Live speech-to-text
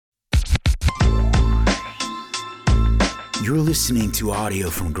You're listening to audio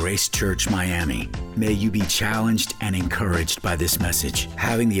from Grace Church Miami. May you be challenged and encouraged by this message,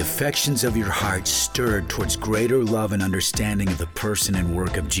 having the affections of your heart stirred towards greater love and understanding of the person and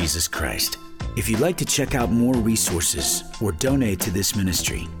work of Jesus Christ. If you'd like to check out more resources or donate to this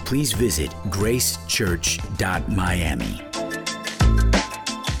ministry, please visit gracechurch.miami.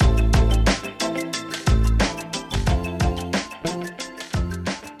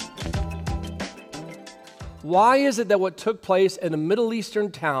 Why is it that what took place in a Middle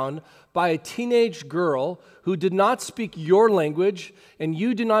Eastern town by a teenage girl who did not speak your language and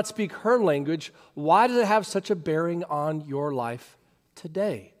you do not speak her language, why does it have such a bearing on your life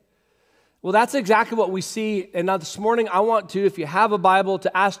today? Well, that's exactly what we see. And now this morning, I want to, if you have a Bible,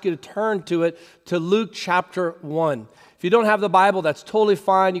 to ask you to turn to it, to Luke chapter 1. If you don't have the Bible, that's totally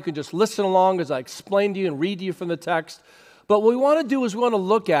fine. You can just listen along as I explain to you and read to you from the text. But what we want to do is we want to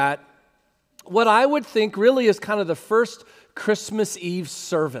look at what I would think really is kind of the first Christmas Eve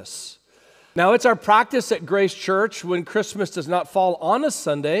service. Now, it's our practice at Grace Church when Christmas does not fall on a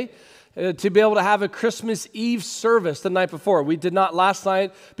Sunday to be able to have a Christmas Eve service the night before. We did not last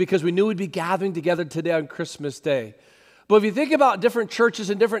night because we knew we'd be gathering together today on Christmas Day. But if you think about different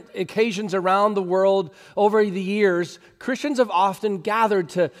churches and different occasions around the world over the years, Christians have often gathered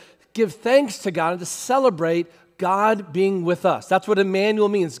to give thanks to God and to celebrate God being with us. That's what Emmanuel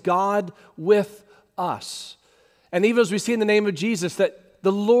means, God with us. And even as we see in the name of Jesus, that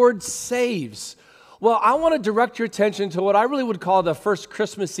the Lord saves. Well, I want to direct your attention to what I really would call the first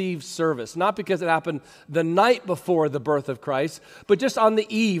Christmas Eve service, not because it happened the night before the birth of Christ, but just on the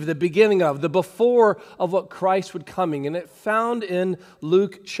eve, the beginning of, the before of what Christ would coming. And it found in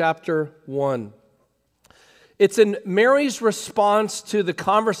Luke chapter 1. It's in Mary's response to the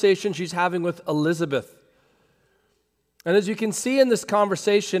conversation she's having with Elizabeth. And as you can see in this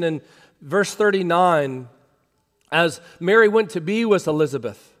conversation in verse 39, as Mary went to be with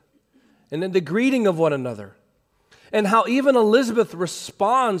Elizabeth, and in the greeting of one another, and how even Elizabeth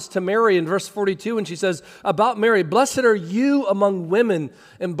responds to Mary in verse 42, and she says about Mary, "Blessed are you among women,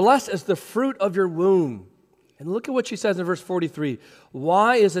 and blessed is the fruit of your womb." And look at what she says in verse 43,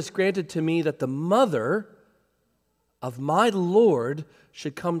 "Why is this granted to me that the mother of my Lord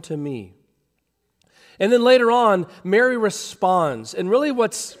should come to me?" And then later on, Mary responds, and really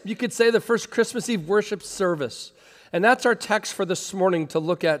what's, you could say, the first Christmas Eve worship service. And that's our text for this morning to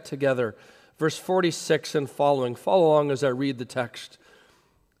look at together, verse 46 and following. Follow along as I read the text.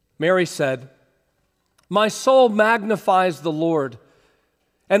 Mary said, "My soul magnifies the Lord,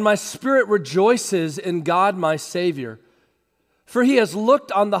 and my spirit rejoices in God my Savior. For he has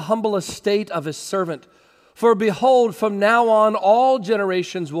looked on the humble estate of his servant. For behold, from now on all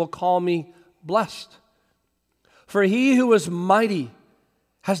generations will call me blessed. For he who is mighty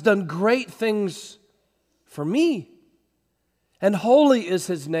has done great things for me, and holy is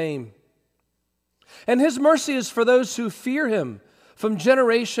his name. And his mercy is for those who fear him from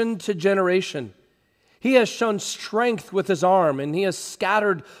generation to generation. He has shown strength with his arm, and he has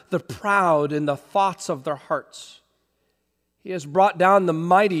scattered the proud in the thoughts of their hearts. He has brought down the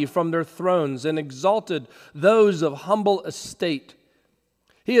mighty from their thrones and exalted those of humble estate.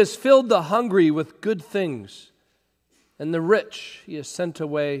 He has filled the hungry with good things, and the rich he has sent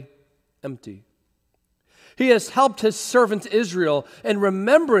away empty. He has helped his servant Israel in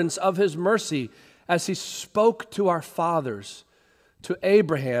remembrance of his mercy, as he spoke to our fathers, to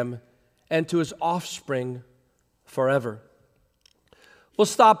Abraham, and to his offspring forever." We'll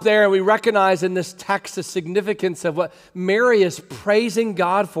stop there, and we recognize in this text the significance of what Mary is praising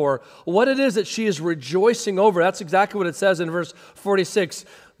God for, what it is that she is rejoicing over. That's exactly what it says in verse 46.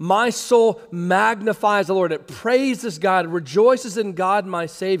 "My soul magnifies the Lord." It praises God, rejoices in God, my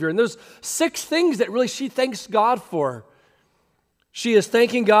Savior. And there's 6 things that really she thanks God for. She is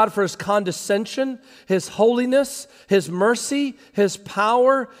thanking God for his condescension, his holiness, his mercy, his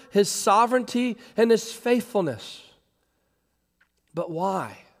power, his sovereignty, and his faithfulness. But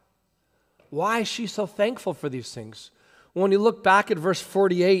why? Why is she so thankful for these things? When you look back at verse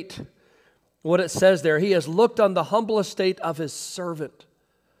 48, what it says there, "He has looked on the humble estate of his servant.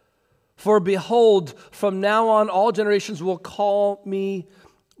 For behold, from now on all generations will call me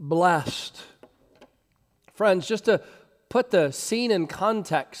blessed." Friends, just to put the scene in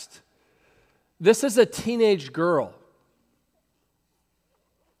context, this is a teenage girl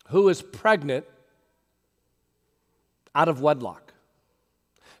who is pregnant out of wedlock.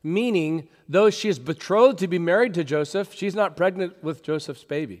 Meaning, though she is betrothed to be married to Joseph, she's not pregnant with Joseph's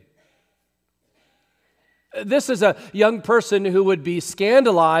baby. This is a young person who would be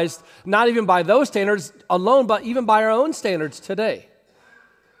scandalized, not even by those standards alone, but even by our own standards today.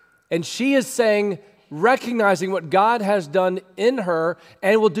 And she is saying, recognizing what God has done in her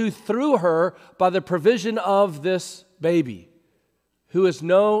and will do through her by the provision of this baby, who is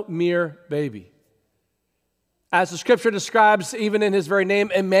no mere baby. As the scripture describes, even in his very name,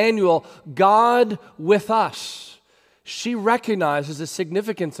 Emmanuel, God with us. She recognizes the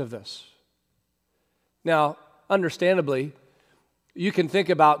significance of this. Now, understandably, you can think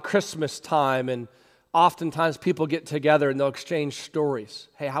about Christmas time, and oftentimes people get together and they'll exchange stories.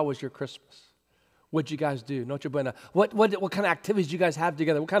 Hey, how was your Christmas? What'd you guys do? Noche buena. What kind of activities did you guys have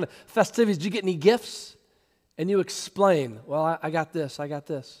together? What kind of festivities? Did you get any gifts? And you explain, well, I got this, I got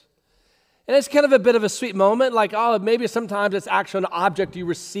this. And it's kind of a bit of a sweet moment, like, oh, maybe sometimes it's actually an object you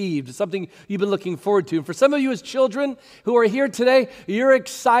received, it's something you've been looking forward to. And for some of you as children who are here today, you're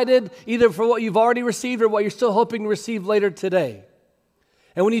excited either for what you've already received or what you're still hoping to receive later today.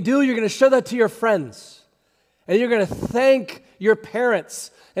 And when you do, you're going to show that to your friends. And you're going to thank your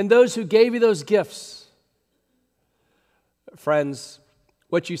parents and those who gave you those gifts. Friends,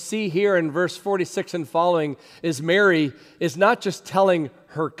 what you see here in verse 46 and following is Mary is not just telling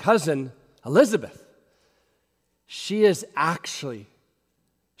her cousin, Elizabeth. She is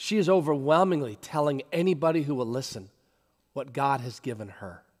overwhelmingly telling anybody who will listen what God has given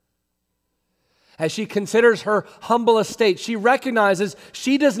her. As she considers her humble estate, she recognizes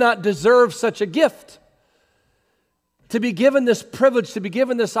she does not deserve such a gift. To be given this privilege, to be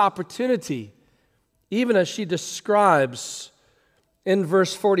given this opportunity, even as she describes in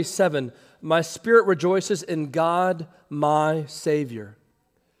verse 47, my spirit rejoices in God, my Savior.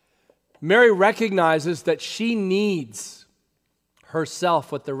 Mary recognizes that she needs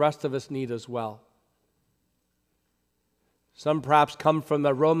herself what the rest of us need as well. Some perhaps come from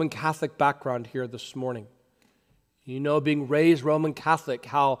a Roman Catholic background here this morning. You know, being raised Roman Catholic,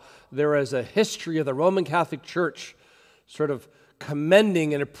 how there is a history of the Roman Catholic Church sort of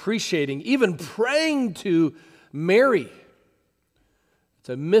commending and appreciating, even praying to Mary. It's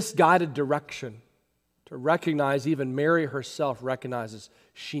a misguided direction to recognize, even Mary herself recognizes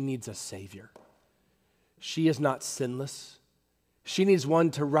she needs a Savior. She is not sinless. She needs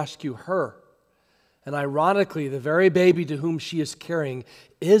one to rescue her. And ironically, the very baby to whom she is carrying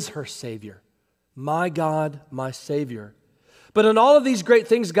is her Savior. My God, my Savior. But in all of these great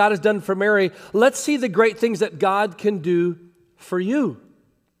things God has done for Mary, let's see the great things that God can do for you.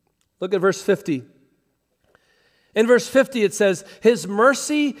 Look at verse 50. In verse 50 it says, His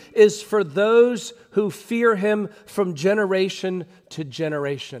mercy is for those who fear Him from generation to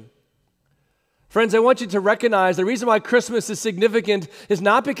generation. Friends, I want you to recognize the reason why Christmas is significant is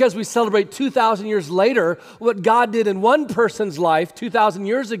not because we celebrate 2,000 years later what God did in one person's life 2,000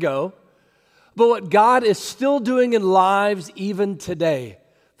 years ago, but what God is still doing in lives even today,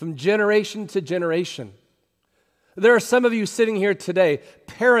 from generation to generation. There are some of you sitting here today,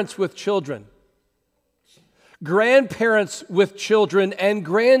 parents with children, grandparents with children and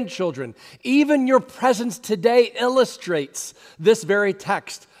grandchildren. Even your presence today illustrates this very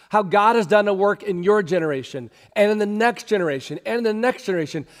text, how God has done a work in your generation and in the next generation and in the next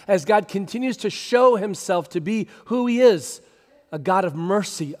generation as God continues to show Himself to be who He is, a God of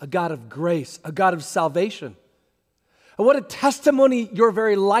mercy, a God of grace, a God of salvation. And what a testimony your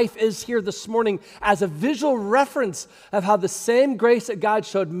very life is here this morning as a visual reference of how the same grace that God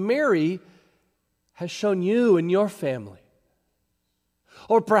showed Mary has shown you and your family.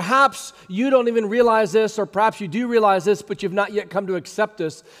 Or perhaps you don't even realize this, or perhaps you do realize this, but you've not yet come to accept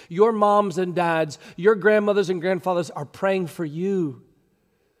this. Your moms and dads, your grandmothers and grandfathers are praying for you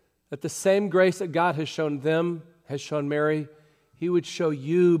that the same grace that God has shown them, has shown Mary, He would show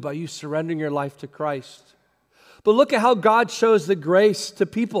you by you surrendering your life to Christ. But look at how God shows the grace to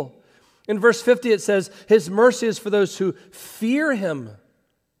people. In verse 50 it says, His mercy is for those who fear Him.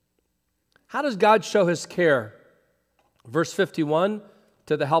 How does God show His care? Verse 51,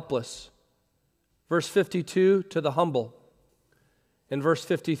 to the helpless. Verse 52, to the humble. And verse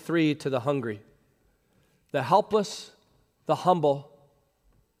 53, to the hungry. The helpless, the humble,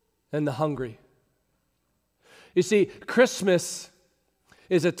 and the hungry. You see, Christmas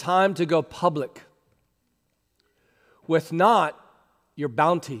is a time to go public with not your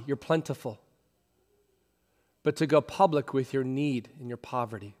bounty, your plentiful, but to go public with your need and your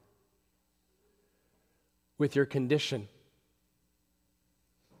poverty, with your condition.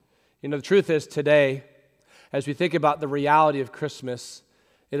 You know, the truth is today, as we think about the reality of Christmas,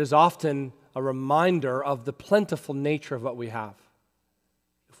 it is often a reminder of the plentiful nature of what we have.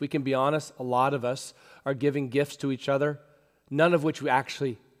 If we can be honest, a lot of us are giving gifts to each other, none of which we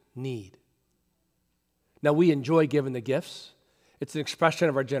actually need. Now, we enjoy giving the gifts. It's an expression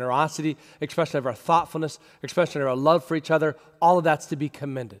of our generosity, expression of our thoughtfulness, expression of our love for each other. All of that's to be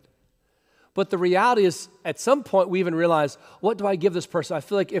commended. But the reality is, at some point, we even realize, what do I give this person? I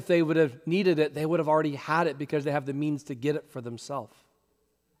feel like if they would have needed it, they would have already had it because they have the means to get it for themselves.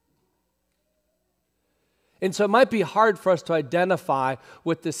 And so it might be hard for us to identify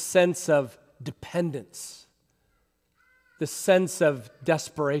with this sense of dependence, this sense of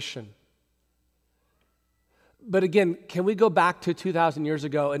desperation. But again, can we go back to 2,000 years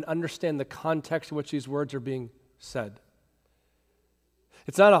ago and understand the context in which these words are being said?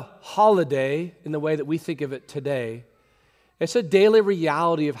 It's not a holiday in the way that we think of it today. It's a daily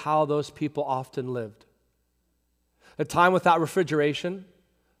reality of how those people often lived. A time without refrigeration,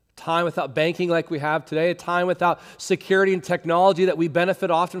 a time without banking like we have today, a time without security and technology that we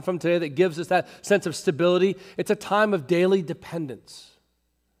benefit often from today that gives us that sense of stability. It's a time of daily dependence.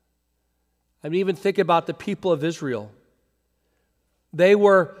 I mean, even think about the people of Israel. They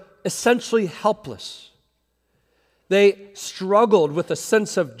were essentially helpless. They struggled with a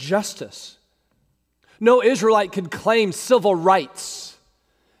sense of justice. No Israelite could claim civil rights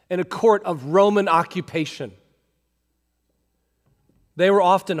in a court of Roman occupation. They were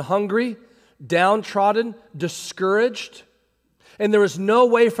often hungry, downtrodden, discouraged, and there was no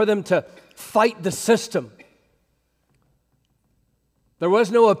way for them to fight the system. There was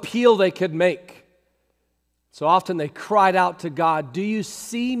no appeal they could make. So often they cried out to God, "Do you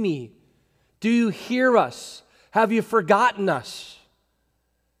see me? Do you hear us? Have you forgotten us?"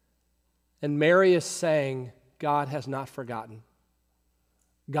 And Mary is saying, God has not forgotten.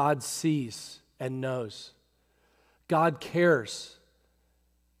 God sees and knows. God cares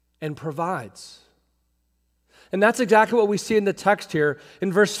and provides. And that's exactly what we see in the text here.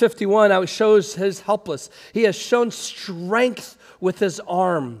 In verse 51, how it shows his helpless. He has shown strength with his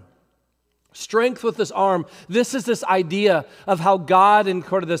arm. Strength with his arm. This is this idea of how God, in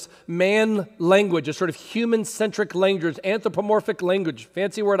sort of this man language, a sort of human-centric language, anthropomorphic language,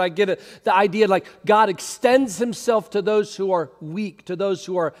 fancy word, I get it. The idea like God extends himself to those who are weak, to those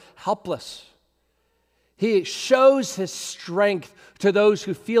who are helpless. He shows his strength to those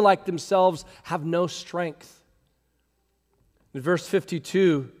who feel like themselves have no strength. In verse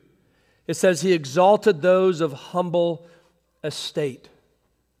 52, it says, he exalted those of humble estate.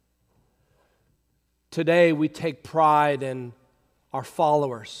 Today, we take pride in our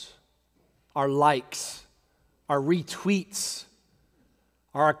followers, our likes, our retweets,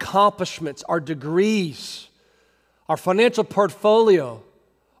 our accomplishments, our degrees, our financial portfolio,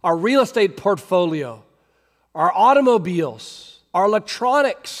 our real estate portfolio, our automobiles, our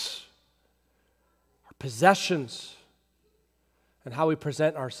electronics, our possessions, and how we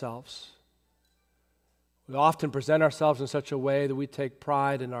present ourselves. We often present ourselves in such a way that we take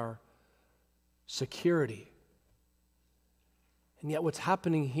pride in our security. And yet what's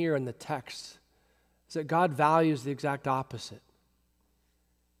happening here in the text is that God values the exact opposite.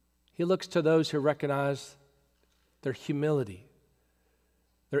 He looks to those who recognize their humility,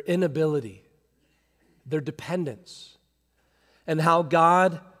 their inability, their dependence, and how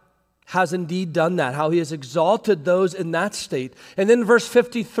God has indeed done that, how he has exalted those in that state. And then verse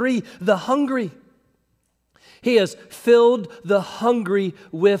 53, the hungry. He has filled the hungry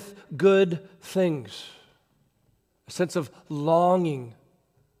with good things. A sense of longing.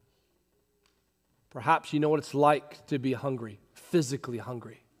 Perhaps you know what it's like to be hungry, physically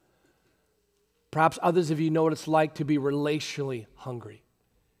hungry. Perhaps others of you know what it's like to be relationally hungry,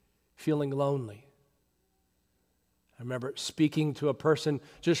 feeling lonely. I remember speaking to a person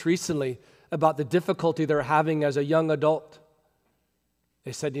just recently about the difficulty they're having as a young adult.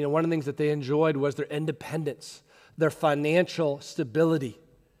 They said, one of the things that they enjoyed was their independence, their financial stability,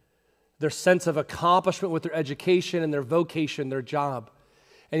 their sense of accomplishment with their education and their vocation, their job.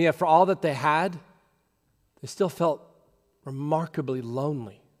 And yet for all that they had, they still felt remarkably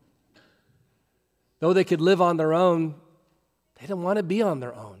lonely. Though they could live on their own, they didn't want to be on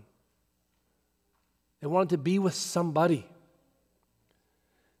their own. They wanted to be with somebody.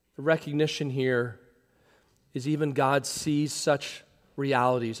 The recognition here is even God sees such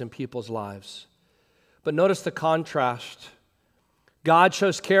realities in people's lives. But notice the contrast. God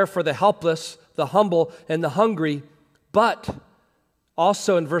shows care for the helpless, the humble, and the hungry, but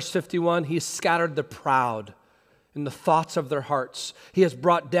also in verse 51, he scattered the proud in the thoughts of their hearts. He has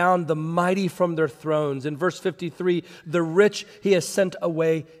brought down the mighty from their thrones. In verse 53, the rich he has sent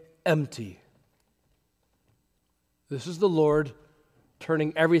away empty. This is the Lord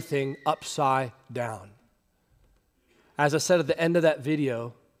turning everything upside down. As I said at the end of that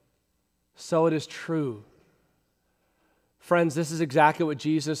video, so it is true. Friends, this is exactly what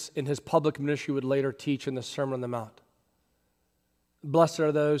Jesus in his public ministry would later teach in the Sermon on the Mount. Blessed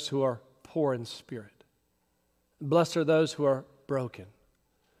are those who are poor in spirit. Blessed are those who are broken.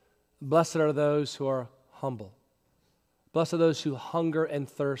 Blessed are those who are humble. Blessed are those who hunger and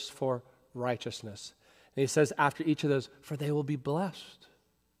thirst for righteousness. And he says after each of those, for they will be blessed.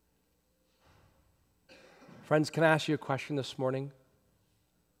 Friends, can I ask you a question this morning?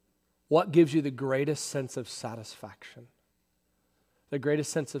 What gives you the greatest sense of satisfaction? The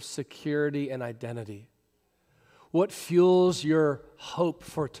greatest sense of security and identity? What fuels your hope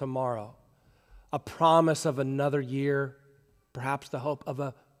for tomorrow? A promise of another year, perhaps the hope of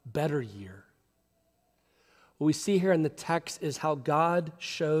a better year. What we see here in the text is how God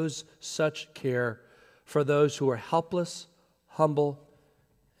shows such care for those who are helpless, humble,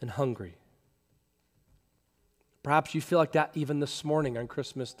 and hungry. Perhaps you feel like that even this morning on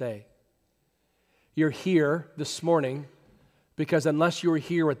Christmas Day. You're here this morning because unless you were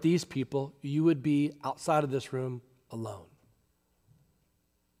here with these people, you would be outside of this room alone.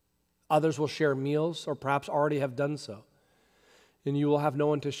 Others will share meals or perhaps already have done so, and you will have no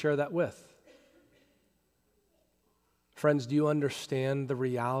one to share that with. Friends, do you understand the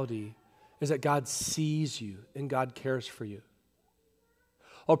reality is that God sees you and God cares for you?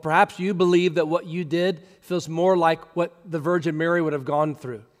 Or perhaps you believe that what you did feels more like what the Virgin Mary would have gone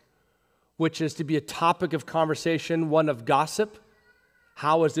through, which is to be a topic of conversation, one of gossip.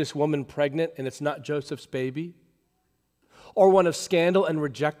 How is this woman pregnant and it's not Joseph's baby? Or one of scandal and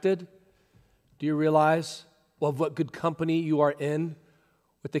rejected. Do you realize of what good company you are in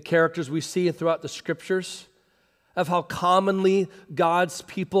with the characters we see throughout the scriptures? Of how commonly God's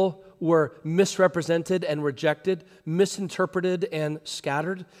people were misrepresented and rejected, misinterpreted and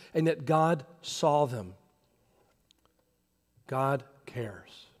scattered, and yet God saw them. God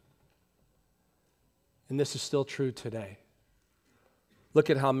cares. And this is still true today. Look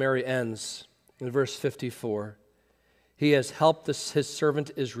at how Mary ends in verse 54. He has helped his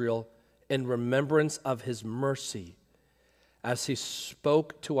servant Israel in remembrance of his mercy, as he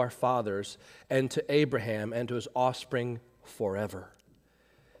spoke to our fathers and to Abraham and to his offspring forever.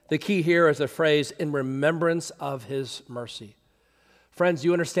 The key here is the phrase, in remembrance of his mercy. Friends, do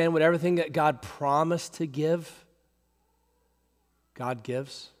you understand what everything that God promised to give, God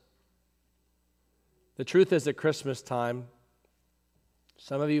gives? The truth is at Christmas time,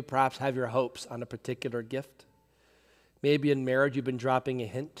 some of you perhaps have your hopes on a particular gift. Maybe in marriage you've been dropping a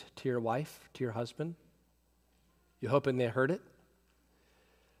hint to your wife, to your husband. You're hoping they heard it.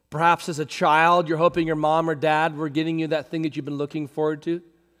 Perhaps as a child, you're hoping your mom or dad were getting you that thing that you've been looking forward to.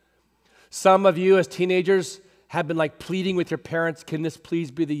 Some of you as teenagers have been like pleading with your parents, can this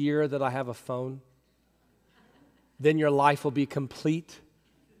please be the year that I have a phone? Then your life will be complete.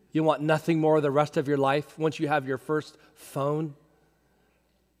 You want nothing more the rest of your life once you have your first phone.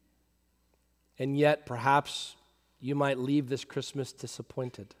 And yet, perhaps you might leave this Christmas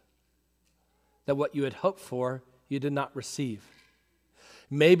disappointed that what you had hoped for, you did not receive.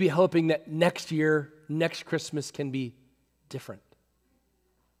 Maybe hoping that next year, next Christmas can be different.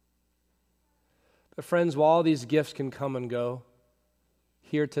 But friends, while all these gifts can come and go,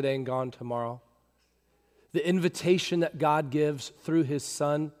 here today and gone tomorrow, the invitation that God gives through his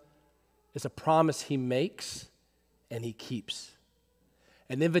Son is a promise he makes and he keeps.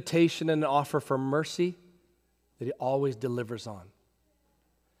 An invitation and an offer for mercy that he always delivers on.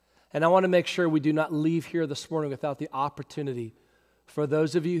 And I want to make sure we do not leave here this morning without the opportunity for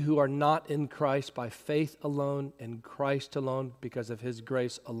those of you who are not in Christ by faith alone and Christ alone because of his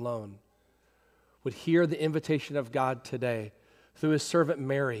grace alone, would hear the invitation of God today through his servant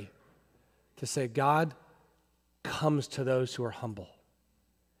Mary to say, God comes to those who are humble.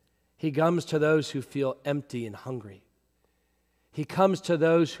 He comes to those who feel empty and hungry. He comes to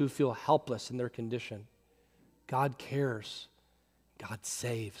those who feel helpless in their condition. God cares. God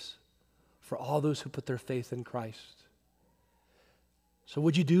saves for all those who put their faith in Christ. So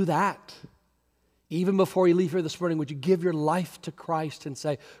would you do that? Even before you leave here this morning, would you give your life to Christ and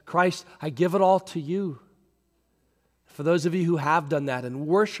say, Christ, I give it all to you? For those of you who have done that and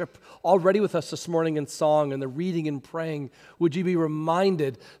worship already with us this morning in song and the reading and praying, would you be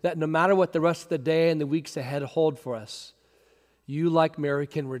reminded that no matter what the rest of the day and the weeks ahead hold for us, you, like Mary,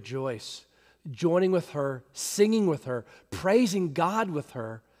 can rejoice, joining with her, singing with her, praising God with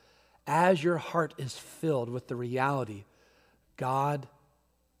her, as your heart is filled with the reality God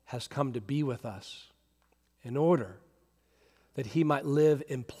has come to be with us in order that he might live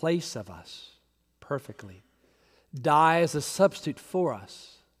in place of us perfectly, die as a substitute for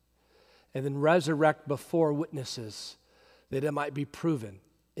us, and then resurrect before witnesses that it might be proven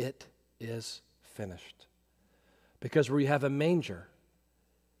it is finished. Because where you have a manger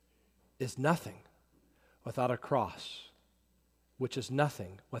is nothing without a cross, which is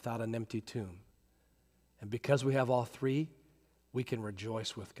nothing without an empty tomb. And because we have all three, we can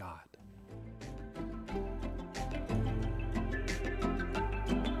rejoice with God.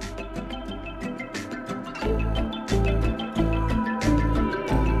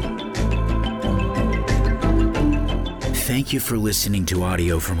 Thank you for listening to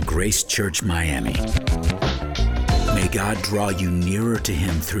audio from Grace Church Miami. May God draw you nearer to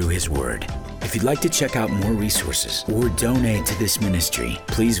Him through His Word. If you'd like to check out more resources or donate to this ministry,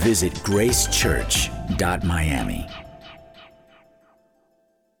 please visit gracechurch.miami.